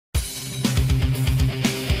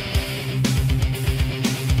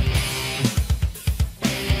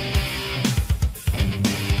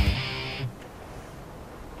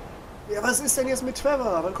ist denn jetzt mit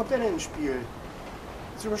Trevor? Wann kommt der denn ins Spiel?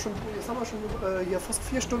 Jetzt haben wir schon hier fast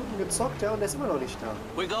 4 Stunden gezockt, ja, und der ist immer noch nicht da.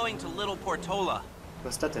 We're going to Little Portola.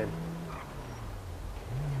 Was ist das denn?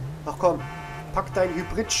 Ach komm, pack deinen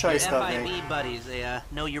Hybrid-Scheiß da weg. FIB buddies, they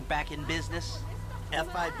know you're back in business.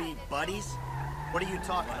 FIB buddies? What are you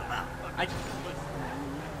talking about?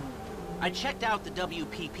 I checked out the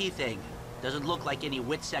WPP thing. Doesn't look like any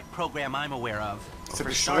WITSEC program I'm aware of.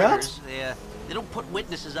 For starters, they don't put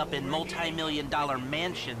witnesses up in multi-million-dollar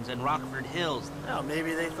mansions in Rockford Hills. Well,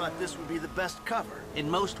 maybe they thought this would be the best cover. And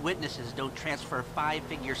most witnesses don't transfer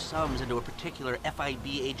 5-figure sums into a particular FIB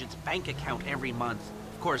agent's bank account every month.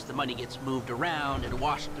 Of course, the money gets moved around and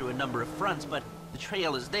washed through a number of fronts, but the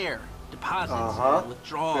trail is there. Deposits,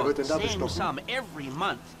 withdrawals, same sum every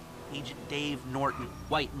month. Agent Dave Norton,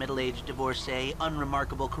 white middle-aged divorcee,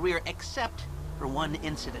 unremarkable career, except for one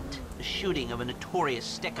incident. The shooting of a notorious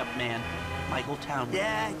stick-up man, Michael Townley.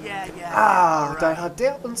 Yeah. Ah, da hat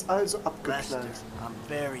der uns also Lester, abgeknallt. I'm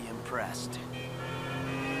very impressed.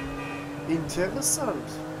 Interessant.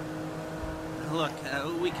 Look,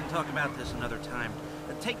 we can talk about this another time.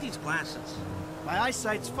 Take these glasses. My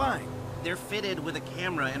eyesight's fine. They're fitted with a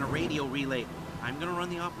camera and a radio relay. I'm gonna run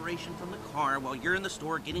the operation from the car while you're in the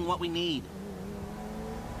store getting what we need.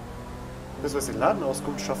 Müssen wir jetzt den Laden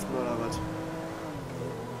auskundschaften oder was?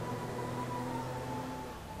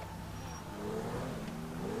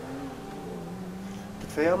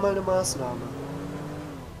 Das wäre ja mal eine Maßnahme.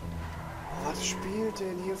 Was spielt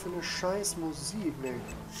denn hier für eine scheiß Musik, ne?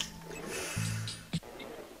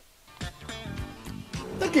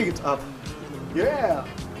 Da geht's ab. Yeah!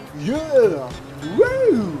 Yeah!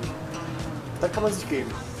 Woo! Da kann man sich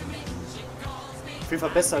geben. Auf jeden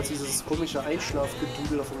Fall besser als dieses komische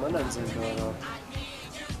Einschlafgedudel auf dem anderen Sender. Da.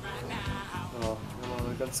 Ja,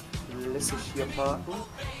 mal ganz lässig hier parken.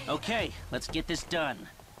 Okay, let's get this done.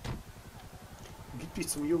 Gib dich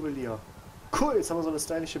zum Juwelier. Cool, jetzt haben wir so eine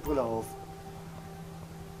stylische Brille auf.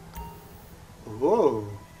 Wow.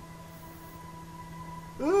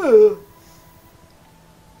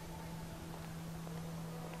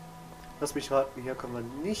 Lass mich raten, hier kommen wir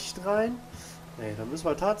nicht rein. Nee, dann müssen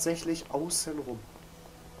wir tatsächlich außen rum.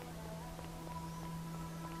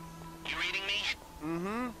 You reading me?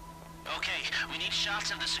 Mm-hmm. Okay, we need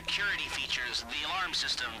shots of the security features, the alarm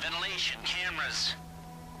system, ventilation, cameras.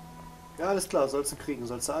 Ja, alles klar, sollst du kriegen,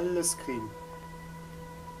 sollst du alles kriegen.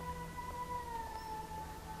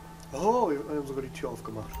 Oh, wir haben sogar die Tür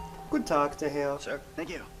aufgemacht. Guten Tag, der Herr. Sir, thank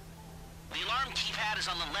you. The alarm keypad is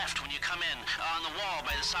on the left when you come in, on the wall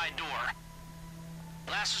by the side door.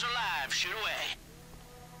 Glasses are live, shoot away.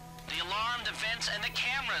 The alarm, the vents, and the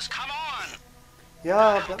cameras, come on!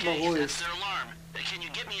 Ja, bleib mal Okay, ruhig. that's their alarm. Can you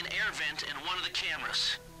get me an air vent in one of the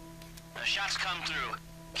cameras? Shots come through.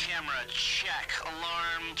 Camera, check.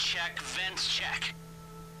 Alarm, check. Vents, check.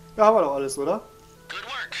 Ja, haben wir doch alles, oder? Good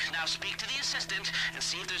work. Now speak to the assistant and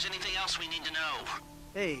see if there's anything else we need to know.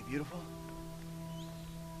 Hey, beautiful.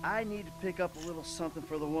 I need to pick up a little something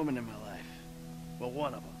for the woman in my life. Well,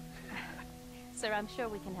 one of them. Sir, I'm sure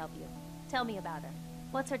we can help you. Tell me about her.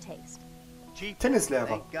 What's her taste? Cheap. Tennislehrer.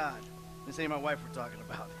 Thank God. This ain't my wife we're talking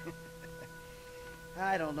about.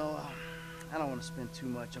 I don't know. I don't want to spend too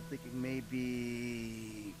much. I'm thinking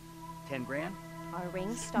maybe 10 grand. Our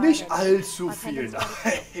ring started. Nicht allzu Our viel,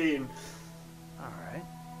 pendants nein. All right.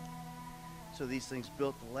 So these things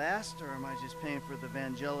built to last, or am I just paying for the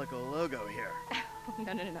Evangelical logo here?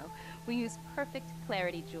 No. We use perfect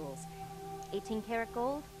clarity jewels. 18 karat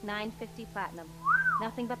gold, 950 platinum.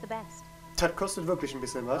 Nothing but the best. Das kostet wirklich ein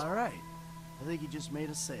bisschen was. All right. I think you just made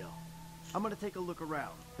a sale. I'm gonna take a look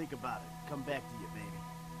around, think about it, come back to you, baby.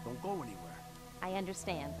 Don't go anywhere. I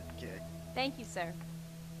understand. Okay. Thank you, sir.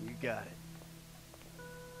 You got it.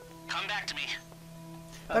 Come back to me.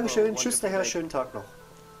 Dankeschön, tschüss, der Herr, schönen Tag noch.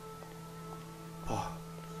 Boah.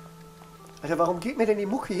 Alter, warum geht mir denn die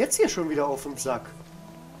Mucke jetzt hier schon wieder auf den Sack?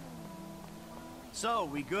 So,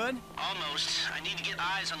 we good? Almost. I need to get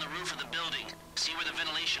eyes on the roof of the building. See where the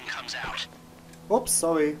ventilation comes out. Ups,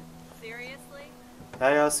 sorry. Seriously?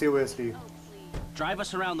 Ja, seriously. Oh, please. Drive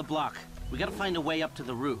us around the block. We gotta find a way up to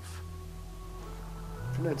the roof.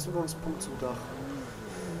 Finde einen Zugangspunkt zum Dach.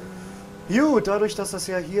 Gut, dadurch, dass das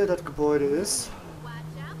ja hier das Gebäude ist.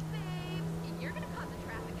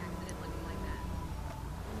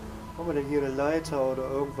 Haben wir denn hier eine Leiter oder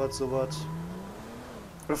irgendwas sowas?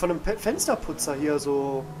 Oder von einem Fensterputzer hier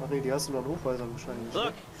so. Ach nee, die hast du noch in Hochhäusern wahrscheinlich.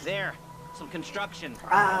 Look, there. Some construction. If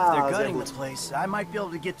Ah, they're sehr gutting gut. the place, I might be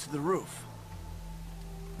able to get to the roof.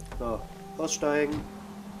 So, aussteigen.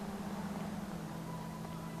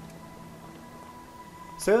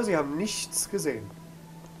 Sir, Sie haben nichts gesehen.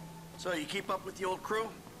 So, you keep up with the old crew?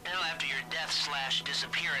 Well, after your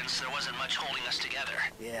death/disappearance, there wasn't much holding us together.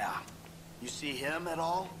 Yeah. You see him at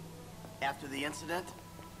all? After the incident?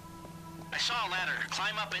 I saw a ladder.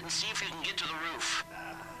 Climb up it and see if you can get to the roof.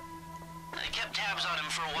 I kept tabs on him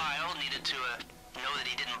for a while. Needed to know that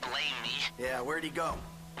he didn't blame me. Yeah, where'd he go?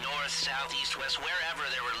 North, south, east, west, wherever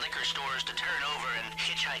there were liquor stores to turn over and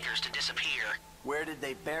hitchhikers to disappear. Where did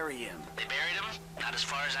they bury him? They buried him? Not as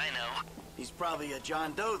far as I know. He's probably a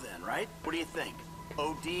John Doe then, right? What do you think?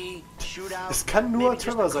 OD, shootout? Es kann nur Maybe just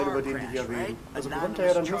Trevor a sein, car über den die crash, hier reden. right? Also kommt Anonymous er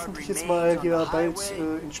ja dann charred hoffentlich jetzt remains mal on hier the bald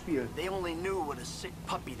highway. ins Spiel. They only knew what a sick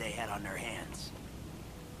puppy they had on their hands.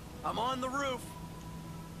 I'm on the roof.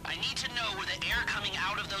 I need to know where the air coming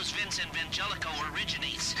out of those vents in Vangelico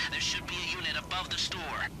originates. There should be a unit above the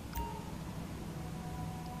store.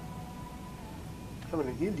 Was haben wir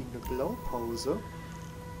denn hier liegen? Eine Blaupause.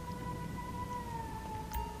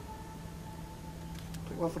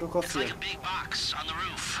 Drück mal It's fotografieren. like a big box on the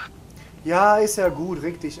roof. Ja, ist ja gut.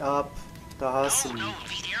 Reg dich ab. Da hast du No, ihn. no,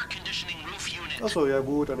 the air conditioning roof unit. Achso, ja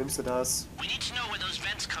gut, dann nimmst du das. We need to know where those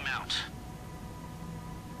vents come out.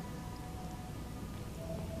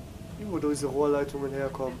 Wo diese Rohrleitungen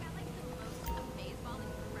herkommen.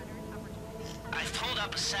 I've pulled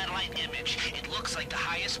up a satellite image. It looks like the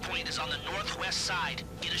highest point is on the northwest side.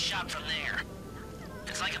 Get a shot from there.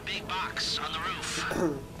 It's like a big box on the roof.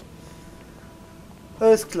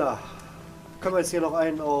 Alles klar. Können wir jetzt hier noch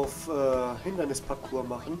einen auf Hindernisparcours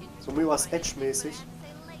machen. So Mirror's Edge mäßig.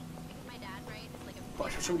 Boah,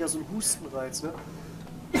 ich hab schon wieder so einen Hustenreiz, ne?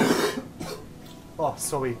 Oh,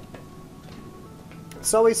 sorry.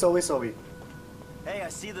 Sorry. Hey, I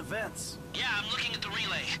see the vents. Yeah, I'm looking at the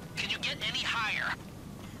relay. Can you get any higher?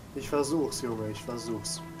 Ich versuch's, Junge, ich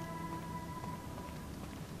versuch's.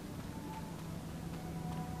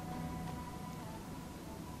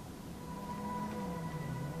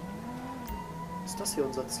 Ist das hier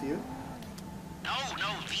unser Ziel? No,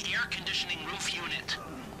 the air conditioning roof unit.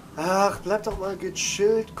 Ach, bleib doch mal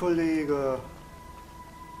gechillt, Kollege.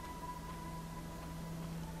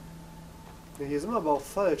 Ja, hier sind wir aber auch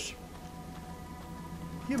falsch.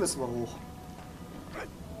 Hier müssen wir hoch.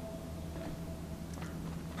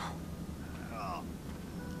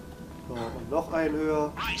 So, und noch ein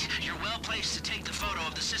höher. Right, you're well placed to take the photo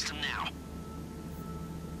of the system now.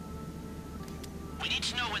 We need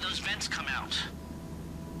to know where those vents come out.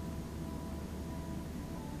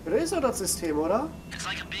 Ja, da ist doch das System, oder? It's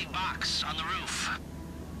like a big box on the roof.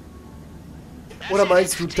 Oder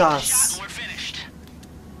meinst du Take the das? shot and we're finished.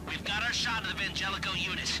 We've got our shot of the Vangelico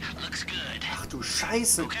unit. Looks good. Ach du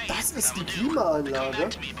Scheiße, Okay, das ist die that'll do. Come Klimaanlage. back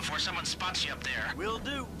to me before someone spots you up there. Will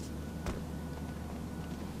do.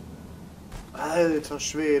 Alter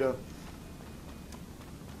Schwede.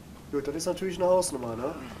 Gut, das ist natürlich eine Hausnummer,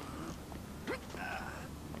 ne?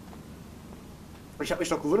 Ich habe mich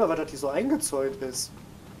doch gewundert, weil das hier so eingezäunt ist.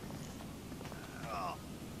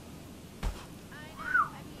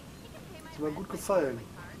 Ist mir gut gefallen.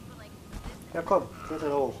 Ja komm, kletter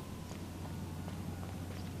da hoch.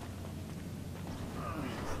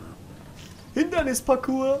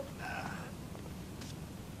 Hindernisparcours!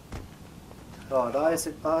 Ja, da ist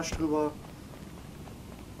der Arsch drüber.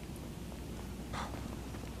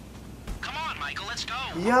 Come on, Michael, let's go.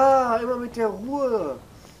 Ja, immer mit der Ruhe.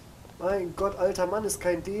 Mein Gott, alter Mann, ist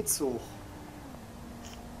kein D-Zug.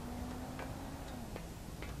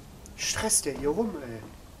 Stresst der hier rum, ey.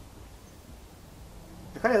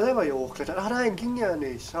 Der kann ja selber hier hochklettern. Ach nein, ging ja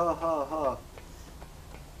nicht. Ha, ha, ha.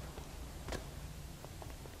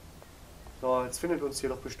 So, jetzt findet uns hier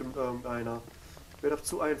doch bestimmt irgendeiner. Wäre doch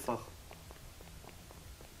zu einfach.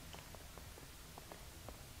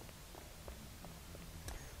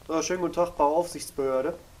 So, schönen guten Tag,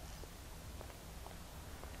 Bauaufsichtsbehörde.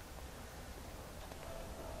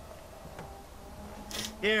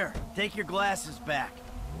 Here, take your glasses back.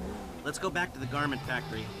 Let's go back to the garment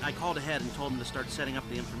factory. I called ahead and told him to start setting up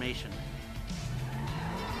the information.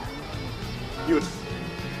 Gut.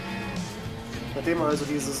 Nachdem wir also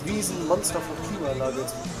dieses riesen Monster von Klimaanlage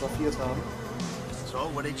jetzt fotografiert haben. So,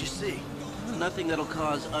 what did you see? Nothing that'll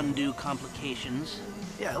cause undue complications.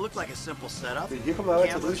 Yeah, it looked like a simple setup. Hier können wir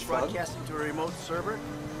weiter Cameras durchfahren. broadcasting to a remote server.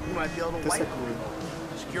 You might be able to Das ist ja wipe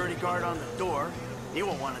cool. security guard on the door. He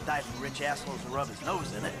won't want to die from rich assholes who rub his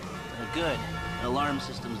nose in it. Good. The alarm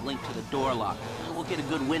system's linked to the door lock. We'll get a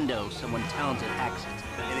good window. Someone talented hacks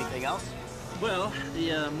it. Anything else? Well,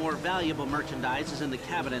 the more valuable merchandise is in the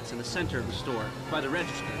cabinets in the center of the store, by the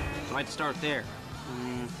register. So I'd start there.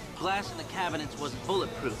 Glass in the cabinets wasn't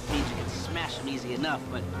bulletproof. Means you can smash them easy enough,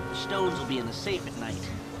 but the stones will be in the safe at night.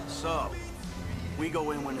 So, we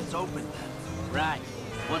go in when it's open then. Right.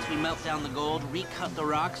 Once we melt down the gold, recut the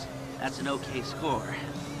rocks, that's an okay score.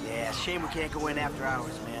 Yeah, shame we can't go in after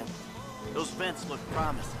hours, man. Those vents look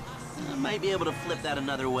promising. I might be able to flip that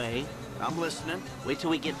another way. I'm listening. Wait till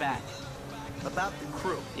we get back. About the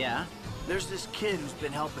crew. Yeah? There's this kid who's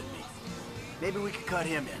been helping me. Maybe we could cut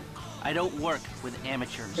him in. I don't work with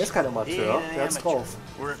amateurs. Er ist kein Amateur, He ain't an der hat's amateur. drauf.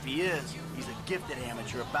 Or if he is, he's a gifted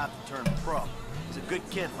amateur about to turn pro. He's a good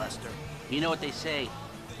kid, Lester. You know what they say?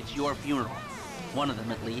 It's your funeral. One of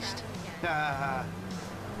them, at least. Haha.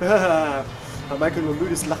 Hat Michael nur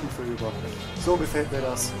müdes Lachen vorüber. So gefällt mir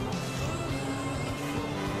das.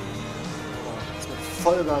 Jetzt mit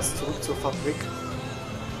Vollgas zurück zur Fabrik.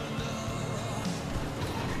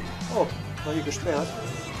 Oh, war hier gesperrt.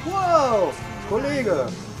 Wow, Kollege!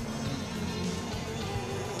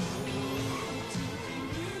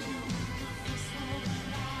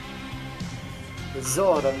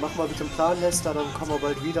 So, dann machen wir mit dem Plan, Lester, dann kommen wir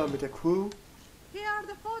bald wieder mit der Crew. Here are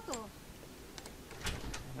the photos.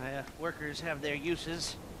 My workers have their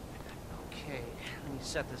uses. Okay, let me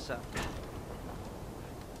set this up.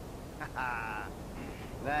 Haha.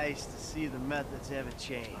 Nice to see the methods haven't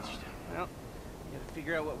changed. Well, we gotta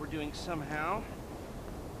figure out what we're doing somehow.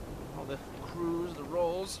 All the crews, the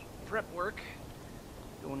rolls, prep work.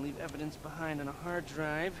 Go and leave evidence behind on a hard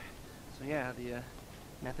drive. So yeah, the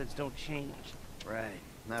methods don't change. Right.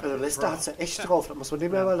 Not Also for Lester pro. hat's ja echt drauf, das muss man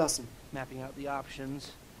dem ja überlassen. Mapping out the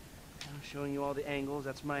options. Showing you all the angles.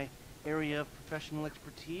 That's my area of professional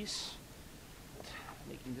expertise.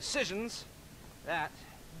 Making decisions. That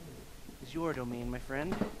is your domain, my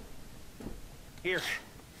friend. Here.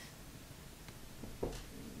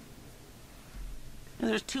 And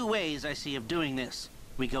there's two ways I see of doing this.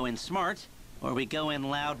 We go in smart, or we go in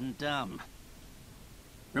loud and dumb.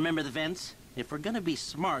 Remember the vents? If we're gonna be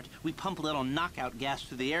smart, we pump a little knockout gas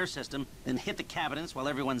through the air system, then hit the cabinets while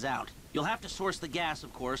everyone's out. You'll have to source the gas,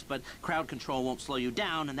 of course, but crowd control won't slow you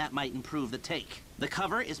down, and that might improve the take. The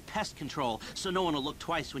cover is pest control, so no one will look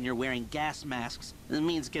twice when you're wearing gas masks. It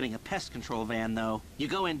means getting a pest control van, though. You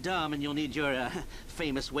go in dumb, and you'll need your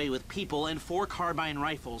famous way with people and 4 carbine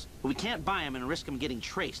rifles. But we can't buy them and risk them getting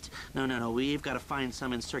traced. No, we've got to find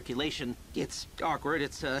some in circulation. It's awkward,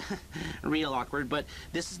 it's real awkward, but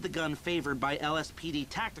this is the gun favored by LSPD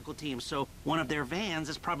tactical teams, so one of their vans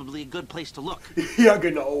is probably a good place to look. Ja,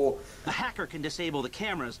 genau. A hacker can disable the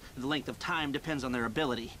cameras. The length of time depends on their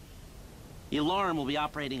ability. The alarm will be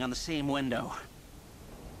operating on the same window.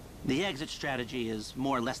 The exit strategy is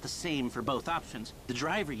more or less the same for both options. The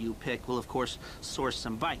driver you pick will, of course, source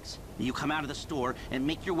some bikes. You come out of the store and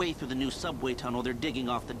make your way through the new subway tunnel they're digging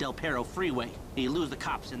off the Del Perro freeway. You lose the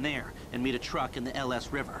cops in there and meet a truck in the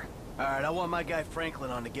LS River. All right, I want my guy Franklin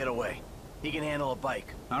on the getaway. He can handle a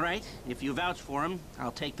bike. All right, if you vouch for him,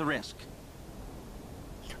 I'll take the risk.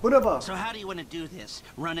 Wunderbar. So how do you want to do this?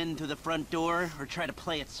 Run in through the front door or try to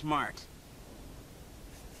play it smart?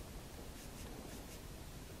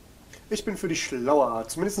 Ich bin für die schlaue Art,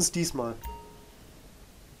 zumindest diesmal.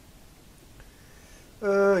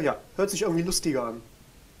 Ja, hört sich irgendwie lustiger an.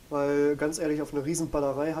 Weil, ganz ehrlich, auf eine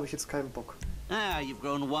Riesenballerei habe ich jetzt keinen Bock. Ah, you've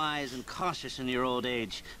grown wise and cautious in your old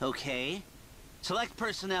age. Okay. Select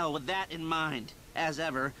personnel with that in mind. As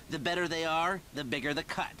ever, the better they are, the bigger the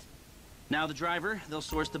cut. Now the driver, they'll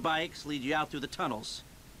source the bikes, lead you out through the tunnels.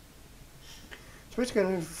 Ich möchte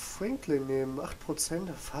gerne den Franklin nehmen. 8%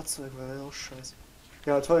 der Fahrzeuge, war ja auch scheiße.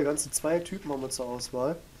 Ja, toll, ganze 2 Typen haben wir zur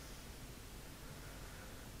Auswahl.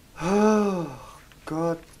 Oh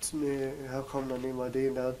Gott, nee. Ja komm, dann nehmen wir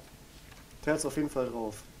den. Der hat's auf jeden Fall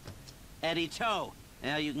drauf. Eddie Toe.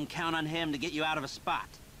 Now you can count on him to get you out of a spot.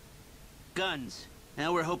 Guns.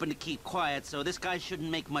 Now we're hoping to keep quiet, so this guy shouldn't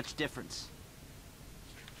make much difference.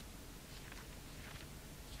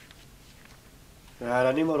 Ja,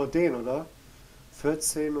 dann nehmen wir doch den, oder?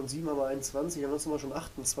 14 und 7 haben wir 21, ansonsten haben wir schon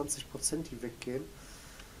 28%, die weggehen.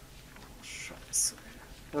 Oh, scheiße.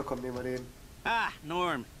 Ja komm, nehmen wir den. Ah,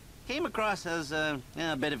 Norm. Came across as a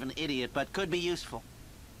bit of an idiot, but could be useful.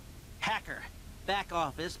 Hacker. Back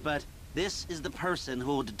office, but this is the person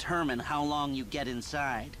who will determine how long you get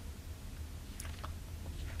inside.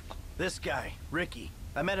 This guy, Ricky.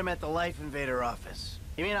 I met him at the Life Invader office.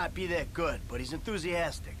 He may not be that good, but he's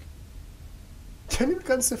enthusiastic. Der nimmt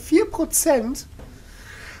ganze 4%.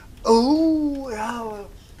 Oh, ja.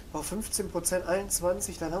 Auf 15%,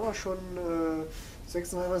 21, dann haben wir schon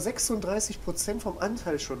 36% vom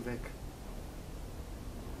Anteil schon weg.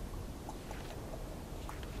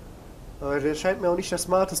 Aber der scheint mir auch nicht der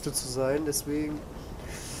Smarteste zu sein, deswegen...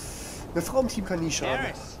 Eine Frau im Team kann nie schaden.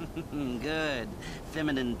 Harris. Good.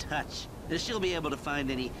 Feminine touch. She'll be able to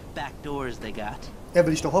find any back doors they got. Ja,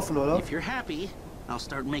 will ich doch hoffen, oder? If you're happy, I'll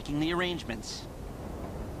start making the arrangements.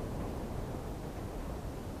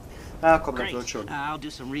 Ah, komm, das Great. wird schon. I'll do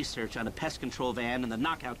some research on the pest control van and the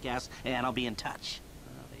knockout gas, and I'll be in touch.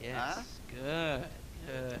 Oh, yes. Huh? Good.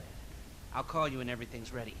 Good. I'll call you when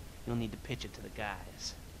everything's ready. You'll need to pitch it to the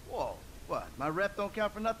guys. Whoa, what? My rep don't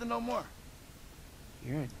count for nothing no more?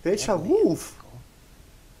 You're Welcher definitely Ruf? ethical.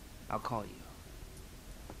 I'll call you.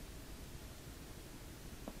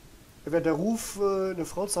 Wäre der Ruf, eine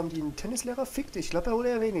Frau zu haben, die einen Tennislehrer fickt? Ich glaube, er wurde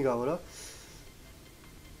eher weniger, oder?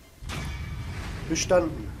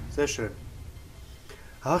 Bestanden. Sehr schön.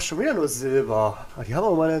 Ach, schon wieder nur Silber. Ach, die haben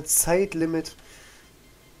auch mal ein Zeitlimit.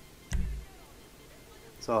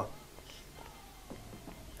 So.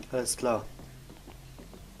 Alles klar.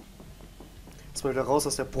 Jetzt mal wieder raus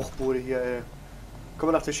aus der Bruchbude hier, ey.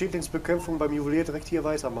 Können wir nach der Schädlingsbekämpfung beim Juwelier direkt hier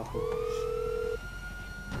weitermachen.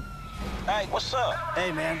 Hey, what's up?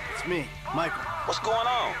 Hey, man, it's me, Michael. What's going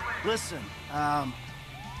on? Listen,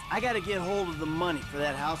 I gotta get hold of the money for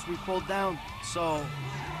that house we pulled down, so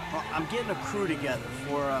well, I'm getting a crew together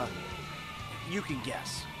for, you can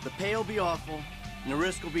guess. The pay will be awful, and the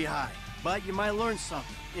risk will be high, but you might learn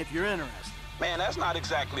something if you're interested. Man, that's not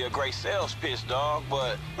exactly a great sales pitch, dog,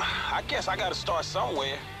 but I guess I gotta start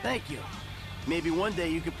somewhere. Thank you. Maybe one day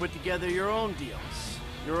you could put together your own deals,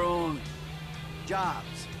 your own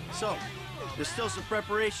jobs. So, there's still some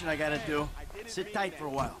preparation I gotta do. Sit tight for a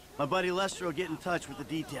while. My buddy Lester will get in touch with the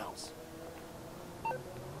details.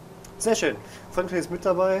 Sehr schön. Franklin ist mit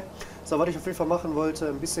dabei. So, was ich auf jeden Fall machen wollte,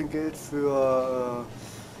 ein bisschen Geld für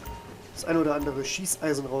das ein oder andere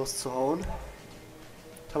Schießeisen rauszuhauen.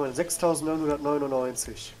 Da haben wir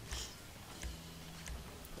 6.999.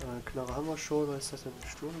 Knarre haben wir schon. Was ist das denn?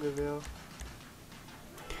 Sturmgewehr.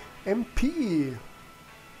 MP.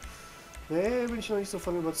 Nee, bin ich noch nicht so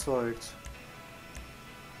von überzeugt.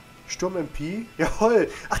 Sturm MP? Jawohl.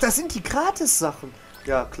 Ach, das sind die Gratis-Sachen.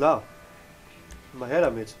 Ja, klar. Mal her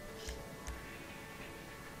damit.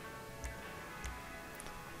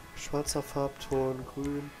 Schwarzer Farbton,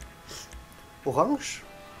 grün. Orange?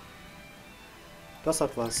 Das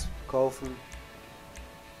hat was. Kaufen.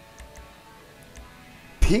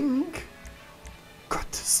 Pink?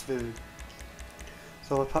 Gottes Willen.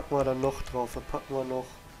 So, was packen wir dann noch drauf? Was packen wir noch?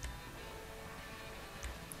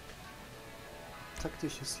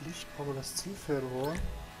 Taktisches Licht. Brauchen wir das Zielfernrohr?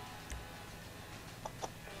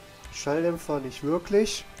 Schalldämpfer nicht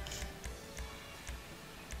wirklich.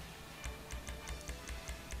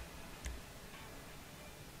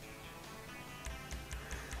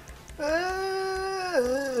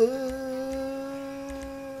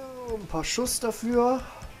 Ein paar Schuss dafür.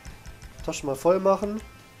 Taschen mal voll machen.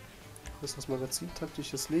 Das ist das Magazin.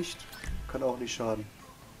 Taktisches Licht. Kann auch nicht schaden.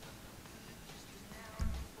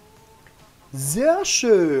 Sehr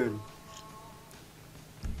schön.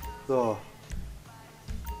 So.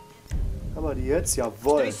 Haben wir die jetzt?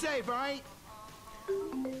 Jawohl.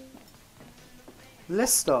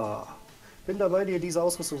 Lester. Bin dabei, dir diese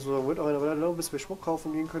Ausrüstung zu sagen. Wird auch eine Weile lang, bis wir Schmuck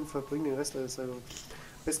kaufen gehen können. Verbringen den Rest alles selber.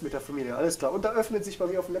 Best mit der Familie. Alles klar. Und da öffnet sich bei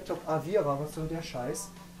mir auf dem Laptop Avira. Was soll der Scheiß?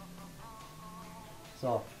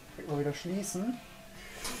 So. Direkt mal wieder schließen.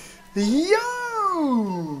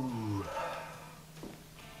 Jo!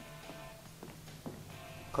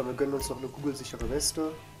 Komm, wir gönnen uns noch eine kugelsichere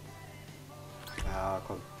Weste. Ja,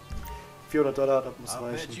 komm. $400, das muss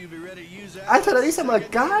reichen. Alter, da ist ja mal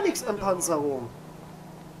gar nichts an Panzerung.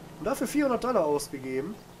 Und dafür $400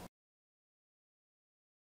 ausgegeben.